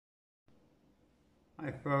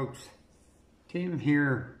Hi folks, Tim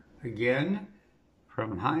here again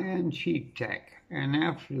from High-End Cheap Tech, and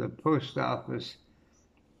after the post office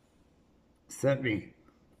sent me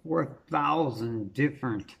 4,000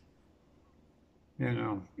 different,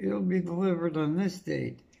 it'll be delivered on this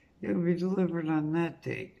date, it'll be delivered on that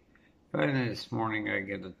date. Finally this morning I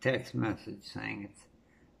get a text message saying it's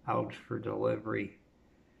out for delivery.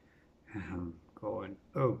 I'm going,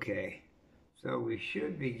 okay, so we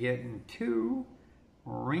should be getting 2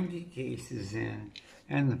 Ringke cases in,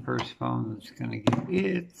 and the first phone that's going to get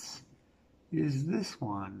it is this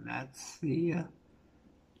one. That's the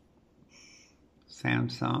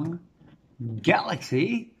Samsung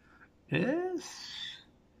Galaxy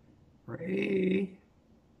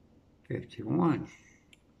A51,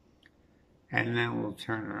 and then we'll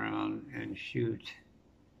turn around and shoot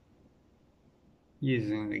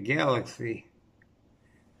using the Galaxy,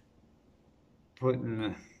 putting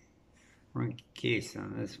the Ringke case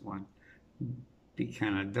on this one. Be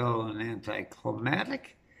kind of dull and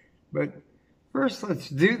anticlimactic, but first let's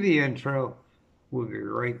do the intro. We'll be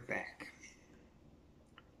right back.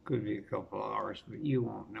 Could be a couple hours, but you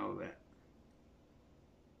won't know that.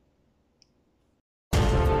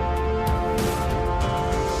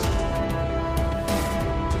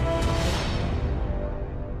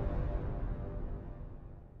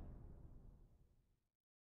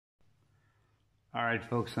 All right,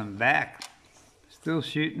 folks, I'm back. Still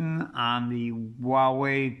shooting on the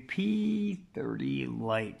Huawei P30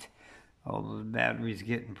 Lite. Although the battery's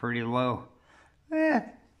getting pretty low.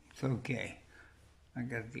 It's okay. I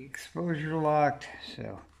got the exposure locked,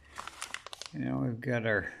 so, we've got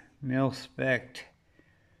our mil-spec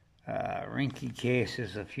Ringke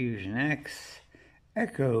cases of Fusion X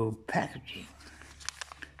Echo packaging.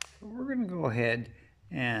 So we're going to go ahead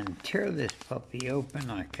and tear this puppy open.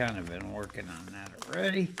 I've kind of been working on that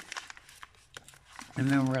already. And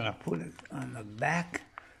then we're going to put it on the back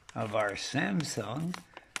of our Samsung.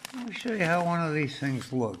 I'll show you how one of these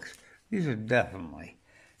things looks. These are definitely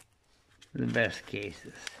the best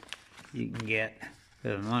cases you can get for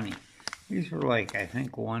the money. These were like, I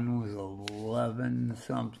think one was 11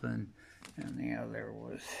 something and the other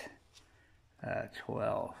was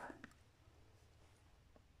 12.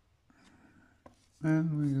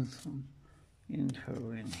 And we got some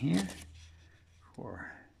info in here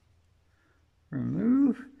for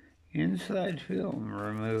remove inside film,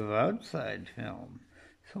 remove outside film.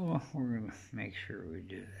 So we're going to make sure we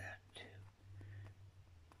do that too.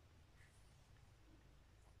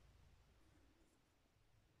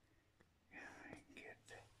 Get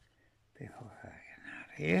the paper out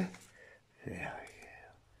of here. There we go.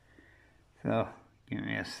 So give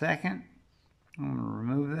me a second. I'm going to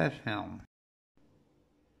remove that film.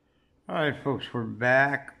 Alright folks, we're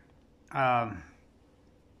back.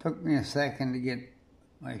 Took me a second to get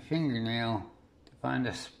my fingernail to find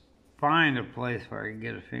a place where I could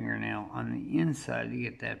get a fingernail on the inside to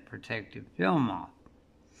get that protective film off.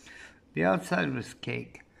 The outside was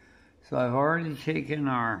cake. So I've already taken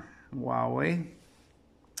our Huawei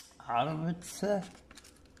out of its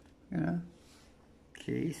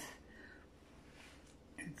case.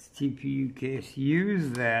 Its TPU case.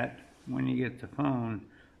 Use that when you get the phone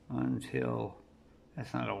until,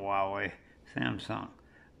 that's not a Huawei, Samsung.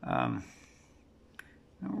 Now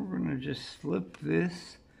we're going to just slip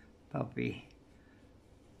this puppy.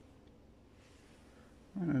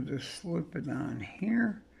 I'm going to just slip it on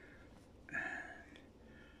here.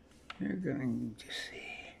 You're going to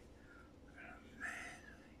see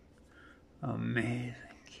an amazing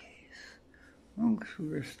case. Folks, we're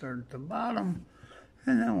going to start at the bottom,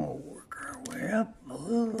 and then we'll work our way up a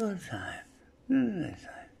little at a time. A little at a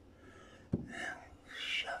time. And we'll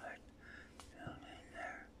shove it down in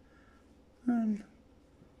there. And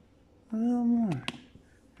a little more.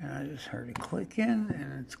 And I just heard it click in,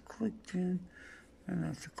 and it's clicked in, and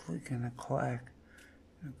that's a click and a clack.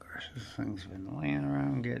 And of course, this thing's been laying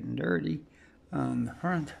around getting dirty on the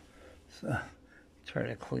front. So try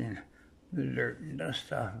to clean the dirt and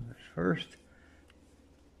dust off of it first.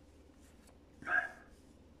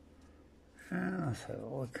 And let's have a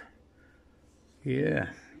look. Yeah,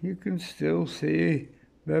 you can still see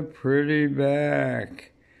the pretty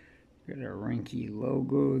back. Got a Ringke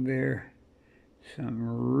logo there. Some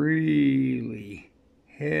really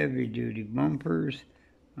heavy-duty bumpers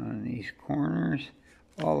on these corners.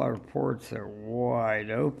 All our ports are wide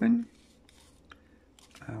open.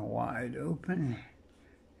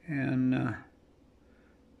 And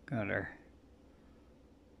got our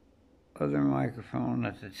other microphone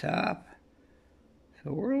at the top.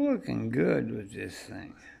 So we're looking good with this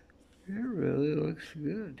thing. It really looks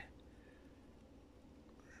good.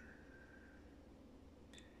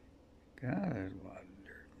 God, there's a lot of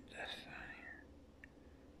dirt and dust on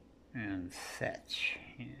here. And such.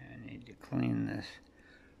 Yeah, I need to clean this.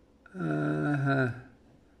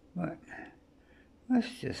 But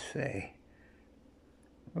let's just say,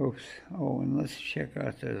 oops. Oh, and let's check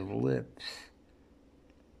out those lips.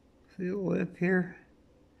 See the lip here?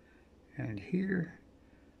 And here?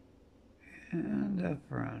 And up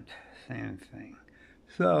front. Same thing.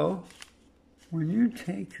 So, when you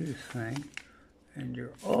take this thing, and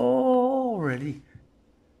you're already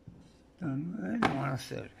done with it, you want to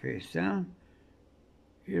set it face down,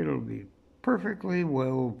 it'll be perfectly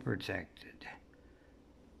well protected.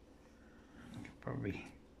 You could probably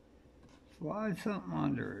slide something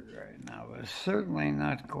under it right now, but it's certainly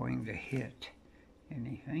not going to hit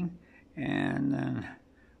anything. And then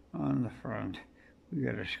on the front, we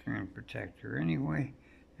got a screen protector anyway,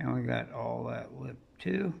 and we got all that lip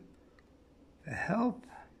too to help.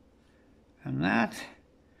 And that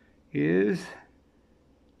is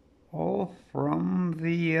all from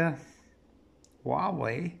the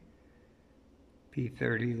Huawei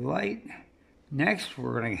P30 Lite. Next,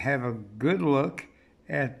 we're going to have a good look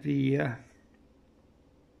at the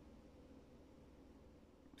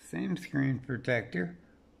same screen protector,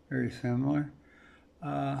 very similar,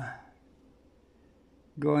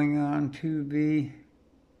 going on to the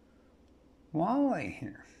Huawei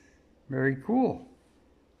here. Very cool.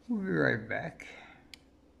 We'll be right back.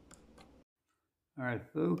 Alright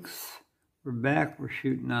folks, we're back. We're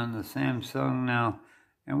shooting on the Samsung now,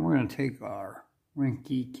 and we're going to take our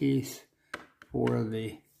Ringke case for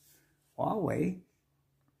the Huawei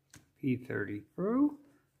P30 Pro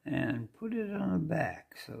and put it on the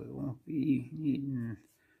back so it won't be needing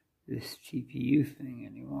this TPU thing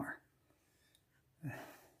anymore.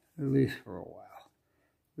 At least for a while.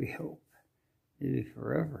 We hope. Maybe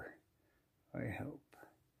forever. I hope.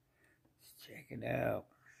 Let's check it out.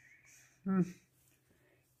 So,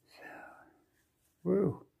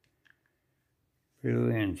 whoa.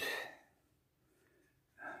 Brilliant.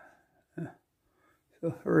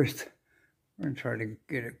 So first, we're going to try to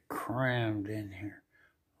get it crammed in here.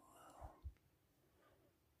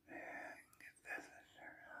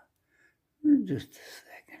 Just a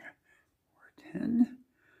second. We're 10.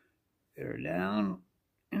 Get her down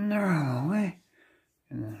in there all the way.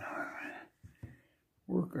 And then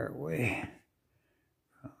work our way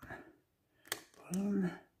from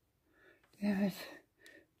bottom. Damn it.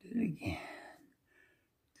 Do it again.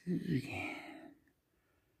 Do it again.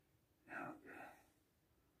 No good.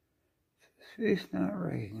 Is this face not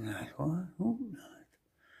recognized? What? Hope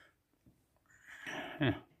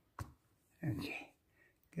not. Okay.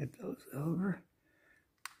 Get those over.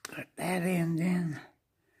 Got that end in.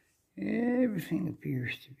 Everything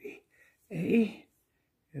appears to be A.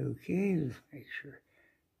 Okay, let's make sure.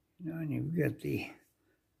 You know, and you've got the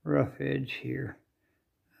rough edge here.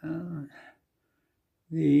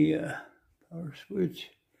 The power switch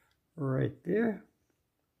right there.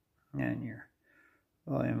 And your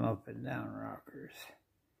volume up and down rockers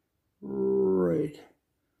right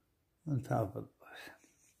on top of those.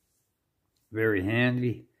 Very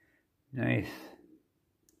handy, nice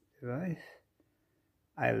device.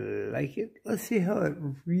 I like it. Let's see how it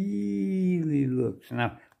really looks.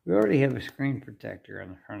 Now, we already have a screen protector on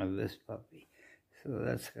the front of this puppy, so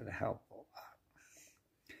that's going to help a lot.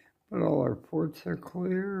 But all our ports are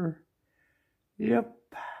clear. Yep.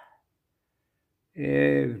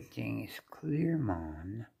 Everything is clear,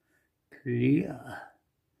 man. Clear.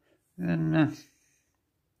 Then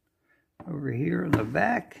over here on the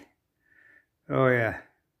back, oh yeah,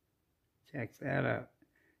 check that out.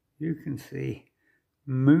 You can see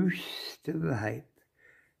most of the height,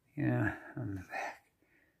 yeah, on the back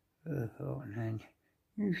of the phone, and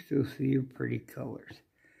you still see your pretty colors.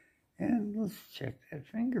 And let's check that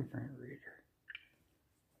fingerprint reader.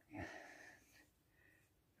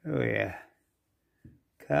 Oh yeah,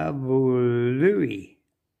 Kaboolooey.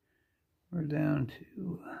 We're down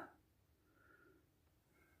to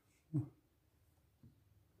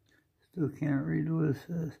still can't read what it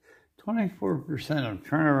says. 24%. I'm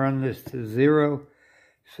trying to run this to 0.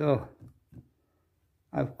 So,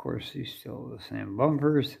 of course, these still have the same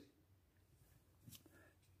bumpers.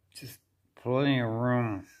 Just plenty of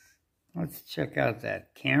room. Let's check out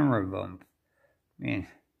that camera bump. I mean,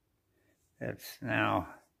 that's now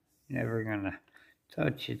never going to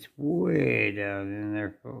touch. It's way down in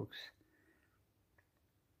there, folks.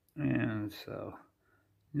 And so,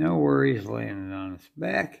 no worries landing on its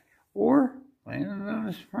back or landing on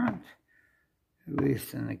its front. At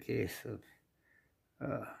least in the case of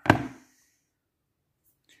well,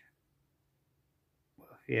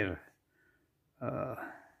 if you had a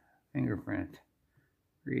fingerprint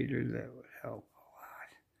reader, that would help a lot.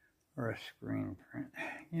 Or a screen print.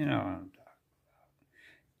 You know what I'm talking about.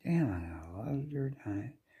 Damn, I got a lot of dirt on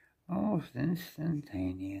it. Almost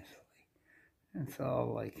instantaneously. It's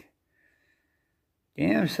all like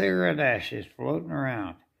damn cigarette ashes floating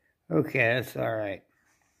around. Okay, that's alright.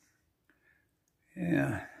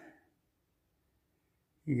 Yeah.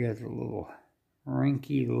 You got the little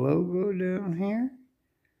Ringke logo down here.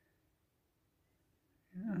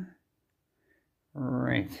 Yeah.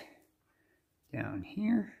 Right down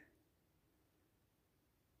here.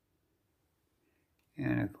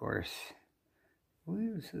 And of course, I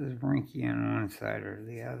believe it says Ringke on one side or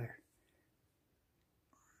the other.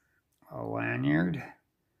 A lanyard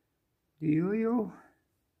dealio.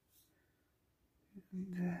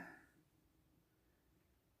 And,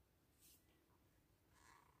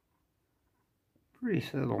 pretty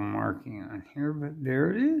subtle marking on here, but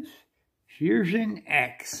there it is. Fusion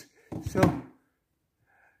X. So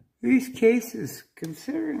these cases,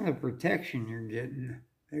 considering the protection you're getting,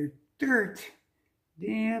 they're dirt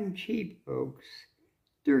damn cheap, folks.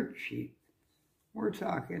 Dirt cheap. We're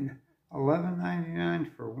talking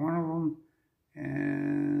 $11.99 for one of them,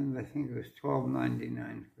 and I think it was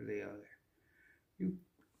 $12.99 for the other.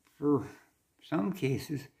 For some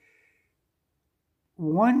cases,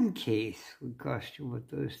 one case would cost you what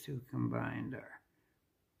those two combined are.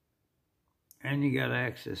 And you got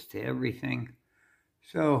access to everything.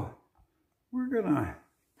 So we're gonna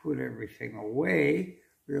put everything away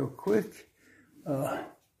real quick.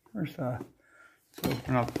 First off, let's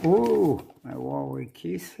open up, my Huawei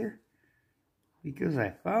case here. Because I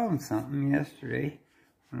found something yesterday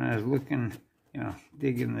when I was looking,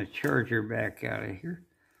 digging the charger back out of here,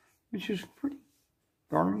 which is pretty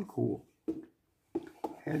darn cool.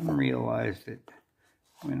 Hadn't realized it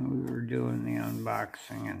when we were doing the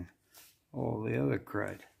unboxing and all the other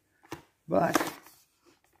crud. But,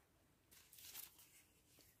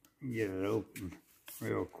 get it open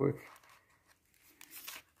real quick.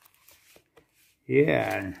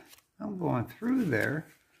 Yeah, and I'm going through there,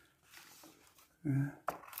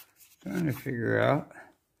 trying to figure out,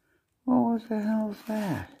 well, what the hell is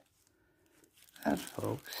that? That,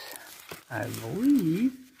 folks, I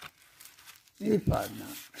believe, if I'm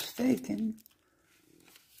not mistaken,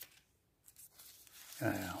 I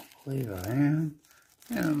don't believe I am,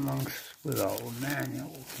 and amongst with all the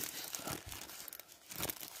manuals and stuff,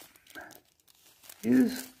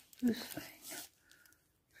 is this thing.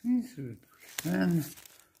 Seems to be pretty thin.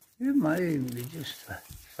 It might even be just a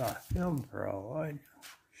soft film for all I know.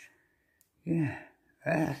 Yeah,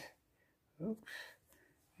 that, folks,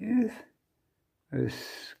 is a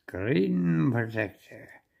screen protector.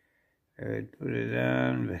 I would put it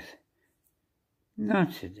on, but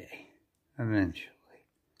not today, eventually.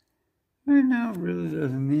 Right now, it really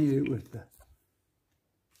doesn't need it with the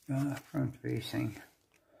front-facing,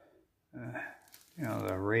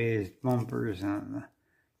 the raised bumpers on the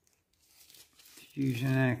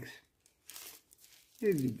Fusion X.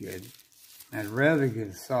 It'd be good. I'd rather get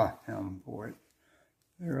a soft film for it.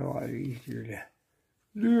 They're a lot easier to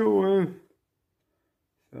deal with.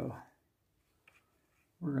 So,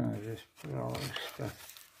 we're going to just put all this stuff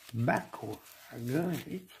back over our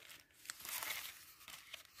garbage.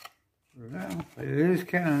 Well, it is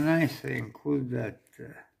kind of nice they include that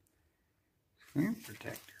screen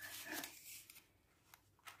protector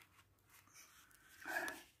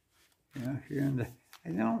in there. If you're in the, I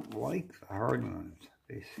don't like the hard ones.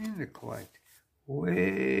 They seem to collect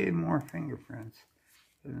way more fingerprints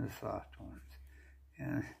than the soft ones.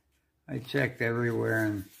 And I checked everywhere,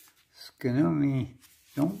 and Skinomi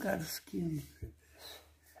don't got a skin for this,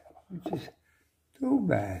 which is too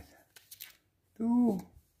bad. Too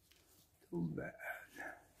bad.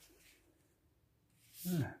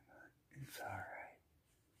 It's alright.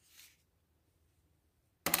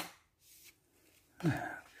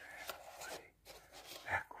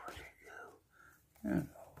 Backward it go. And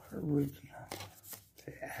original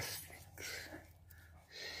plastics.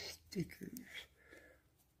 Stickers.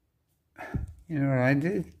 You know what I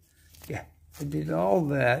did? Yeah, I did all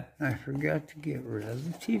that. I forgot to get rid of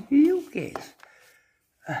the TPU case.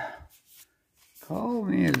 Call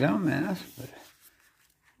me a dumbass, but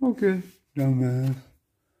okay, dumbass.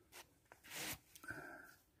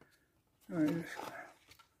 I just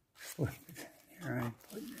slip it in here. I'm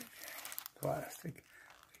putting it in plastic.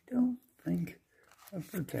 I don't think a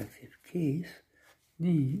protective case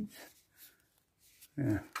needs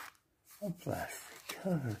a plastic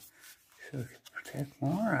cover so it can protect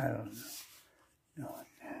more. I don't know. No one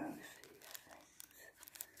knows these things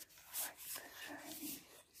like the Chinese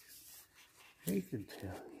do. They can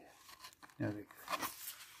tell you. No, they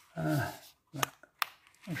couldn't. But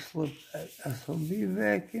I slip that SOB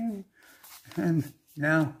back in, and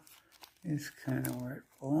now it's kind of where it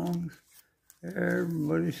belongs.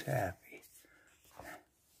 Everybody's happy.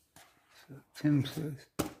 So Tim says,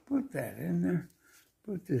 put that in there,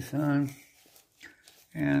 put this on,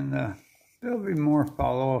 and there'll be more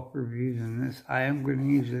follow-up reviews on this. I am going to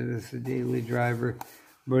use it as a daily driver,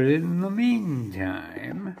 but in the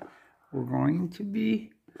meantime, we're going to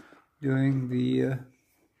be doing the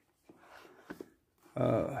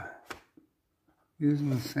using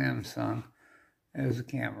the Samsung as a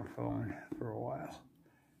camera phone for a while,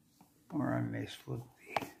 or I may split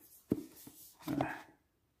the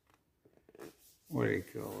what do you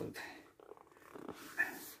call it,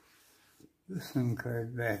 the SIM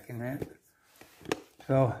card back in it.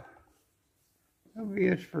 So that'll be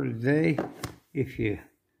it for today. If you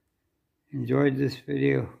enjoyed this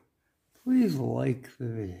video, please like the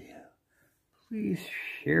video. Please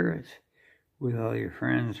share it with all your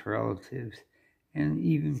friends, relatives, and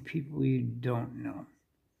even people you don't know.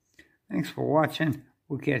 Thanks for watching.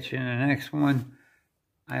 We'll catch you in the next one.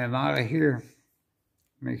 I am out of here.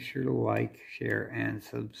 Make sure to like, share, and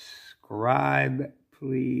subscribe,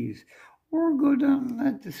 please. Or go down in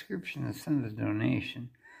that description and send a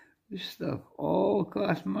donation. This stuff all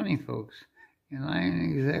costs money, folks. And I ain't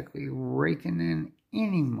exactly raking in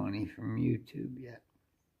any money from YouTube yet.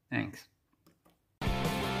 Thanks.